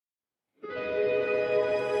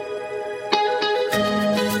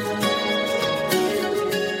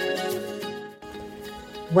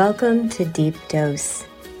Welcome to Deep Dose.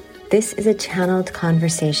 This is a channeled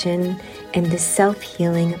conversation and the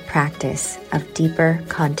self-healing practice of deeper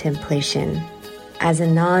contemplation. As a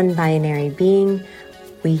non-binary being,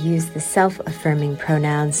 we use the self-affirming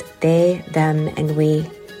pronouns they, them, and we.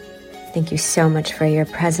 Thank you so much for your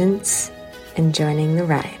presence and joining the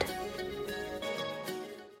ride.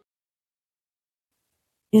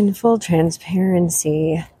 In full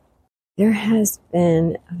transparency, there has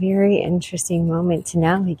been a very interesting moment to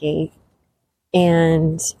navigate,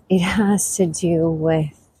 and it has to do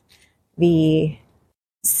with the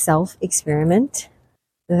self-experiment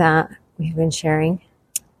that we've been sharing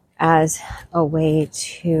as a way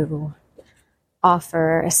to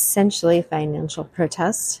offer essentially financial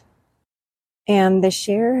protest. And the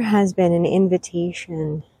share has been an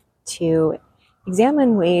invitation to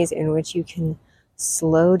examine ways in which you can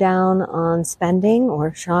slow down on spending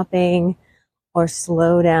or shopping, or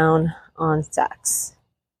slow down on sex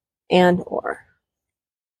and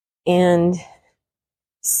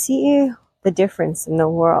see the difference in the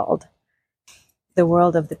world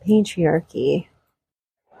of the patriarchy,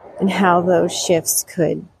 and how those shifts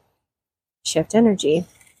could shift energy,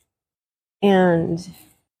 and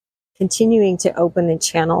continuing to open the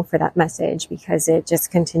channel for that message, because it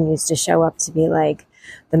just continues to show up to be like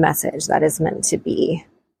the message that is meant to be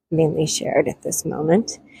mainly shared at this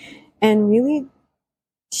moment, and really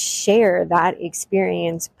share that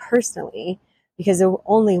experience personally, because the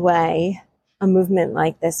only way a movement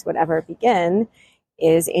like this would ever begin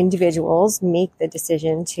is individuals make the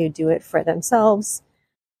decision to do it for themselves.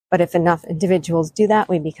 But if enough individuals do that,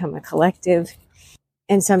 we become a collective.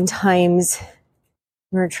 And sometimes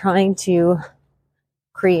we're trying to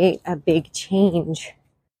create a big change.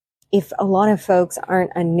 If a lot of folks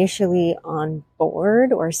aren't initially on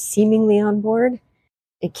board or seemingly on board,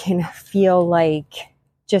 it can feel like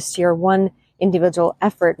just your one individual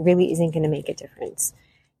effort really isn't going to make a difference.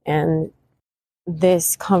 And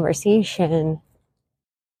this conversation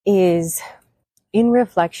is in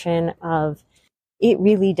reflection of, it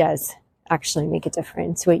really does actually make a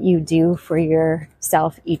difference. What you do for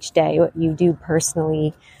yourself each day, what you do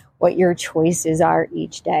personally, what your choices are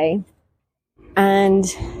each day. And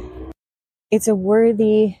it's a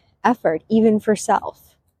worthy effort, even for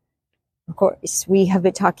self. Of course, we have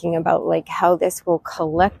been talking about like how this will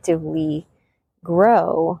collectively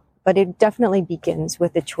grow, but it definitely begins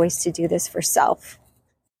with the choice to do this for self.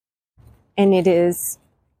 And it is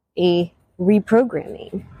a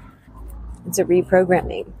reprogramming. It's a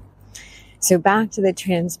reprogramming. So back to the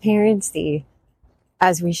transparency,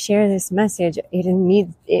 as we share this message, it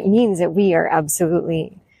means that we are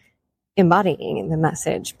absolutely embodying the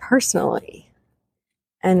message personally.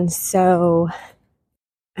 And so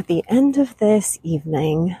at the end of this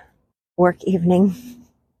work evening,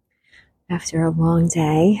 after a long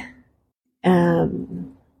day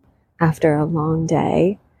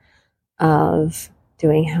of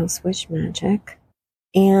doing house witch magic,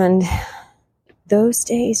 and those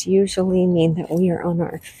days usually mean that we are on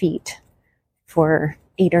our feet for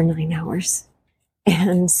 8 or 9 hours.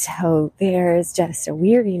 And so there's just a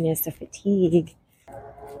weariness, a fatigue.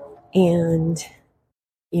 And,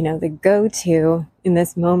 the go-to in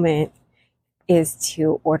this moment is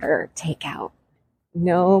to order takeout.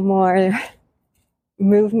 No more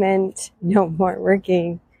movement, no more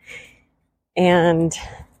working. And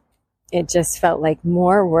it just felt like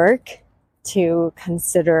more work to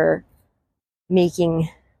consider making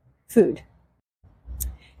food.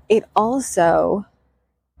 It also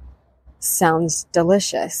sounds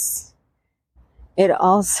delicious. It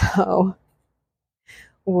also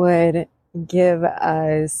would give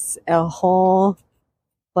us a whole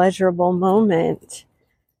pleasurable moment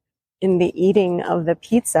in the eating of the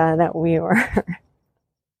pizza that we were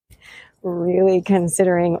really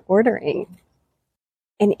considering ordering.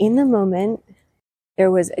 And in the moment, there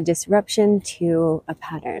was a disruption to a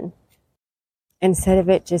pattern. Instead of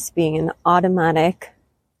it just being an automatic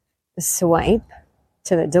swipe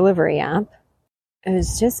to the delivery app, I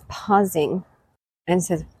was just pausing and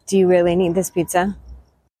said, do you really need this pizza?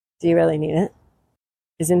 Do you really need it?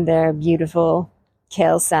 Isn't there a beautiful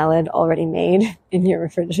kale salad already made in your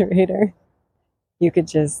refrigerator? You could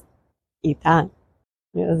just eat that.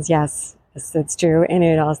 It was, yes, that's true. And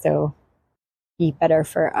it would also be better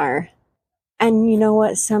for and you know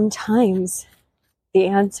what? Sometimes the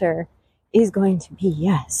answer is going to be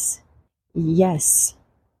yes. Yes,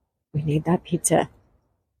 we need that pizza.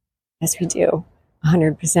 Yes, we do.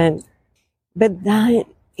 100%. But that,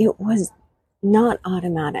 it was not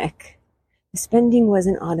automatic. The spending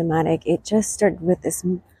wasn't automatic. It just started with this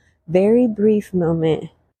very brief moment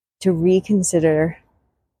to reconsider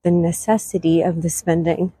the necessity of the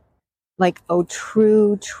spending. Like, oh,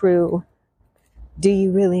 true. Do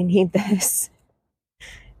you really need this?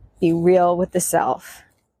 Be real with the self.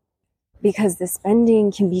 Because the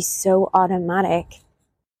spending can be so automatic.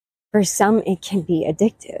 For some, it can be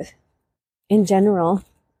addictive. In general,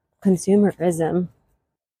 consumerism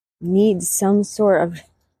needs some sort of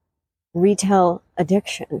retail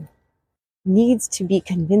addiction. Needs to be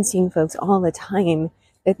convincing folks all the time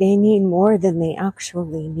that they need more than they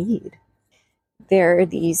actually need. There are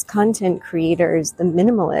these content creators, the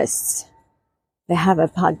minimalists, they have a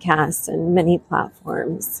podcast and many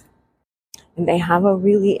platforms. And they have a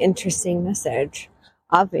really interesting message.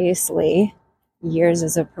 Obviously, years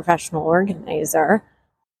as a professional organizer,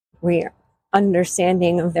 we're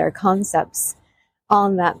understanding of their concepts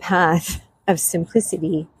on that path of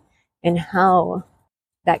simplicity and how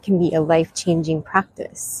that can be a life-changing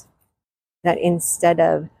practice. That instead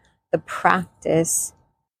of the practice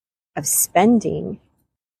of spending,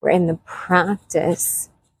 we're in the practice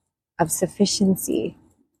of sufficiency.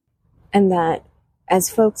 And that as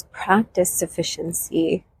folks practice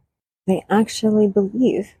sufficiency, they actually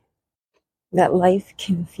believe that life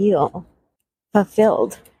can feel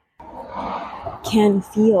fulfilled, can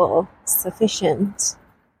feel sufficient,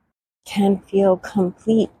 can feel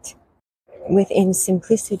complete within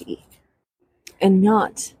simplicity, and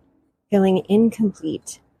not feeling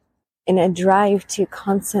incomplete in a drive to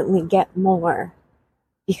constantly get more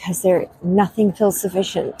because nothing feels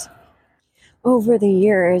sufficient. Over the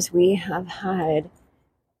years, we have had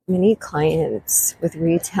many clients with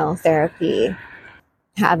retail therapy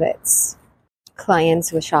habits,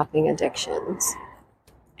 clients with shopping addictions.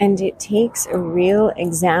 And it takes a real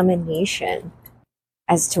examination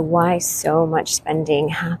as to why so much spending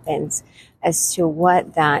happens, as to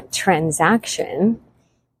what that transaction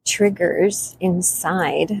triggers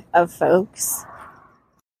inside of folks,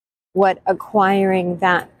 what acquiring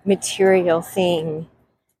that material thing,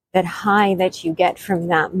 that high that you get from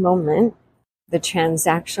that moment, the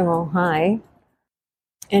transactional high.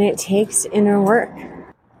 And it takes inner work,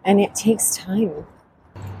 and it takes time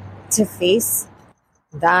to face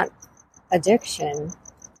that addiction,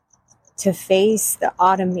 to face the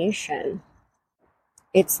automation.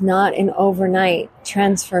 It's not an overnight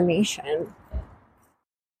transformation,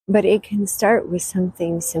 but it can start with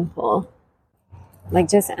something simple, like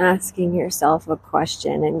just asking yourself a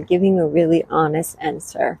question and giving a really honest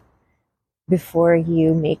answer before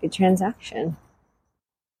you make a transaction.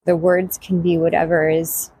 The words can be whatever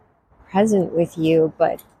is present with you,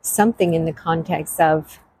 but something in the context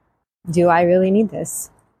of, do I really need this?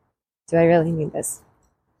 Do I really need this?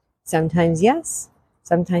 Sometimes yes,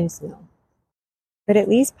 sometimes no. But at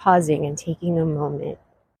least pausing and taking a moment.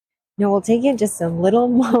 Now we'll take it just a little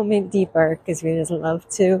moment deeper because we just love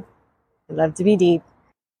to be deep.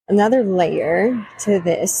 Another layer to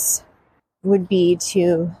this would be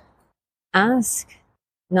to ask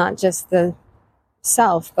not just the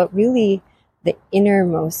self, but really the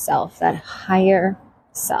innermost self, that higher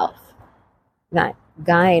self, that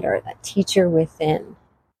guide or that teacher within.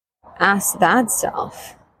 Ask that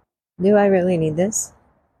self, do I really need this?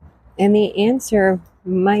 And the answer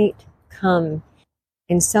might come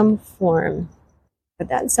in some form, but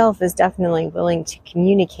that self is definitely willing to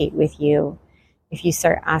communicate with you if you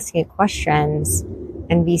start asking questions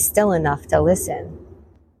and be still enough to listen.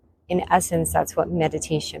 In essence, that's what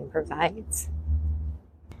meditation provides.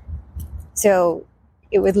 So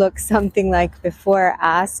it would look something like, before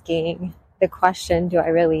asking the question, do I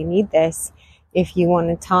really need this? If you want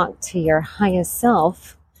to talk to your highest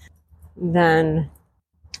self, then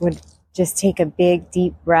would just take a big,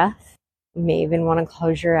 deep breath. You may even want to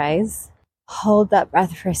close your eyes. Hold that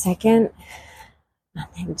breath for a second, and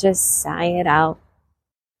then just sigh it out.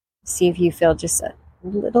 See if you feel just a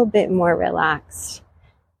little bit more relaxed.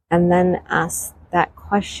 And then ask that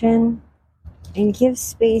question and give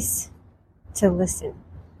space to listen.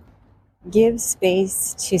 Give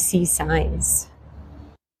space to see signs.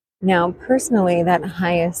 Now, personally, that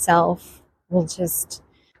highest self will just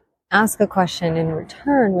ask a question in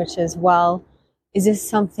return, which is, well, is this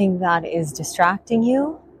something that is distracting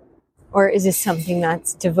you? Or is this something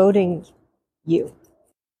that's devoting you?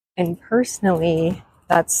 And personally,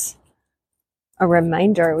 that's a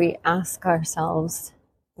reminder we ask ourselves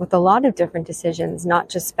with a lot of different decisions, not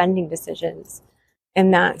just spending decisions.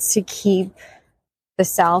 And that's to keep the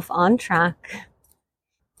self on track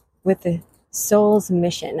with the soul's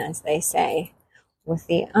mission, as they say, with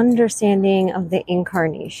the understanding of the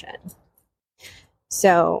incarnation.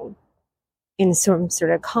 So, in some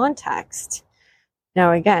sort of context,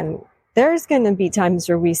 now again, there's going to be times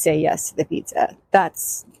where we say yes to the pizza.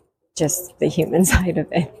 That's just the human side of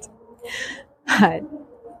it. But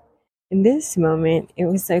in this moment, it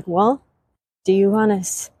was like, well, do you want to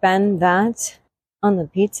spend that on the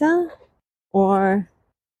pizza? Or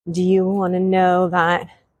do you want to know that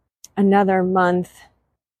another month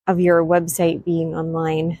of your website being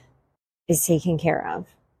online is taken care of?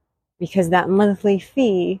 Because that monthly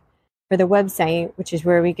fee for the website, which is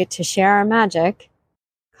where we get to share our magic,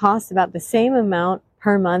 costs about the same amount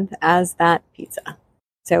per month as that pizza.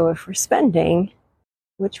 So if we're spending,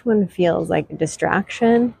 which one feels like a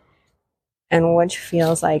distraction and which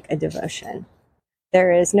feels like a devotion?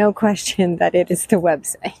 There is no question that it is the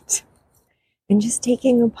website. And just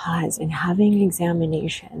taking a pause and having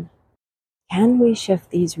examination. Can we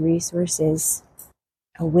shift these resources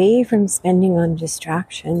away from spending on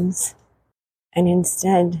distractions and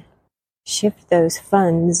instead shift those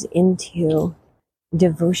funds into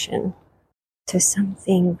devotion to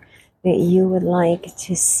something that you would like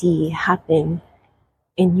to see happen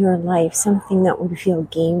in your life, something that would feel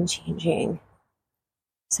game-changing,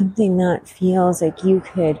 something that feels like you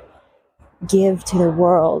could give to the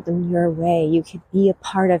world in your way. You could be a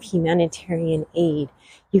part of humanitarian aid.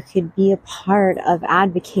 You could be a part of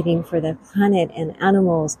advocating for the planet and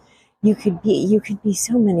animals. You could be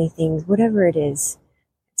so many things, whatever it is.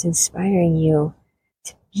 It's inspiring you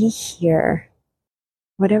to be here,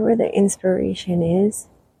 whatever the inspiration is,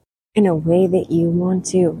 in a way that you want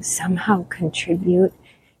to somehow contribute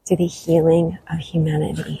to the healing of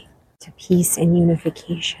humanity, to peace and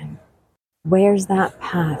unification. Where's that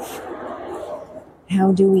path?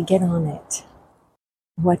 How do we get on it?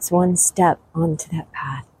 What's one step onto that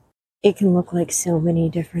path? It can look like so many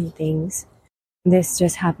different things. This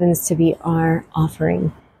just happens to be our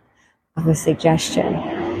offering of a suggestion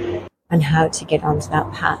on how to get onto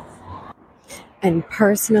that path. And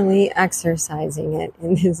personally exercising it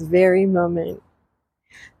in this very moment.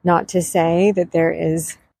 Not to say that there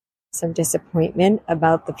is some disappointment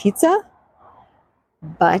about the pizza,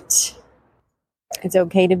 but it's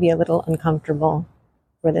okay to be a little uncomfortable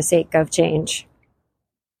for the sake of change.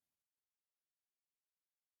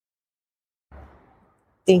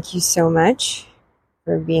 Thank you so much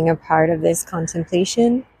for being a part of this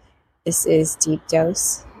contemplation. This is Deep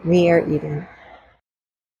Dose. We are Eden.